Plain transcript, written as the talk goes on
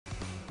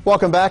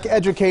Welcome back.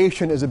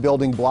 Education is a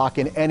building block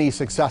in any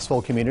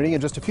successful community,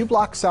 and just a few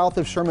blocks south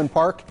of Sherman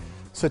Park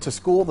sits a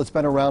school that's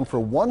been around for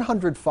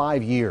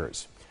 105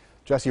 years.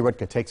 Jesse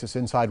Ritka takes us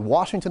inside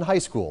Washington High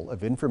School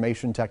of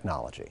Information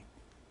Technology.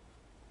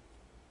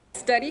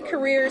 Study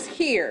careers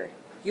here.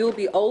 You'll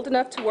be old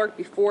enough to work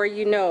before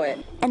you know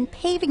it. And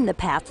paving the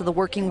path to the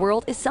working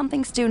world is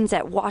something students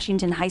at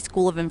Washington High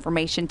School of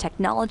Information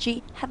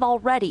Technology have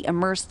already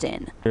immersed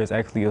in. There's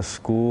actually a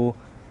school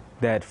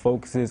that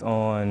focuses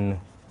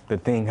on the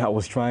thing I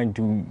was trying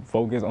to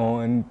focus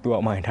on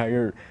throughout my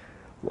entire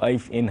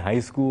life in high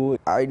school.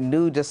 I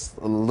knew just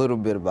a little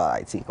bit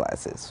about IT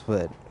classes,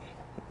 but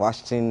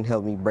Washington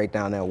helped me break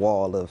down that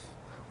wall of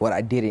what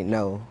I didn't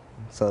know,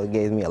 so it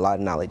gave me a lot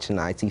of knowledge in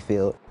the IT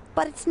field.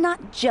 But it's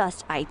not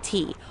just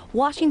IT.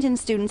 Washington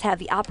students have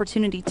the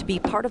opportunity to be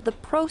part of the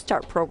Pro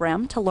Start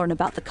program to learn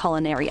about the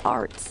culinary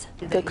arts.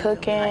 The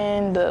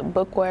cooking, the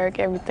bookwork,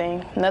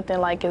 everything. Nothing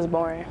like it's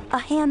boring. A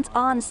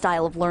hands-on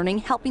style of learning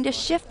helping to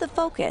shift the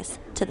focus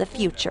to the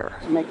future.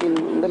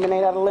 Making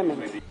lemonade out of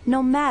lemons.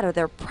 No matter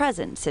their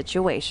present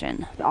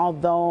situation.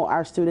 Although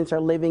our students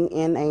are living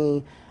in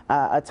a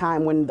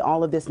time when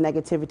all of this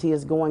negativity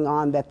is going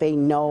on, that they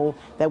know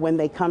that when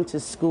they come to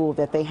school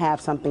that they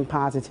have something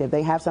positive.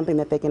 They have something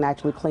that they can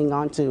actually cling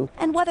on to.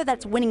 And whether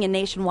that's winning a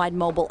nationwide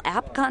mobile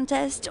app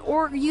contest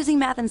or using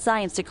math and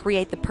science to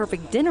create the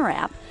perfect dinner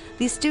app,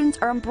 these students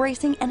are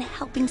embracing and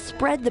helping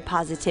spread the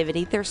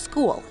positivity their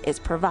school is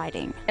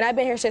providing. And I've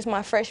been here since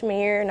my freshman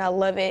year and I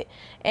love it.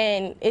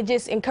 And it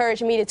just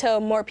encouraged me to tell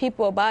more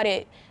people about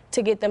it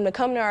to get them to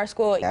come to our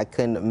school. I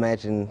couldn't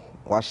imagine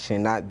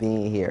Washington not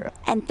being here.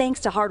 And thanks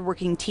to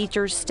hardworking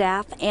teachers,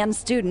 staff, and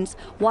students,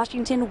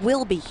 Washington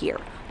will be here,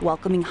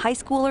 welcoming high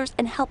schoolers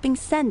and helping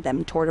send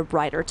them toward a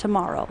brighter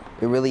tomorrow.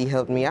 It really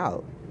helped me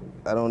out.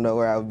 I don't know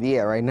where I would be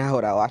at right now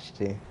without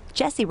Washington.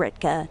 Jesse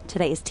Ritka,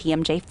 today's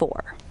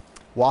TMJ4.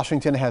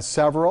 Washington has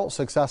several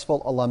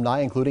successful alumni,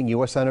 including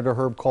U.S. Senator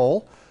Herb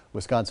Kohl,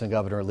 Wisconsin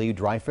Governor Lee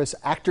Dreyfus,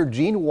 actor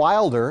Gene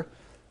Wilder,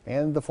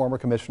 and the former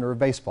commissioner of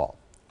baseball,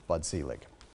 Bud Selig.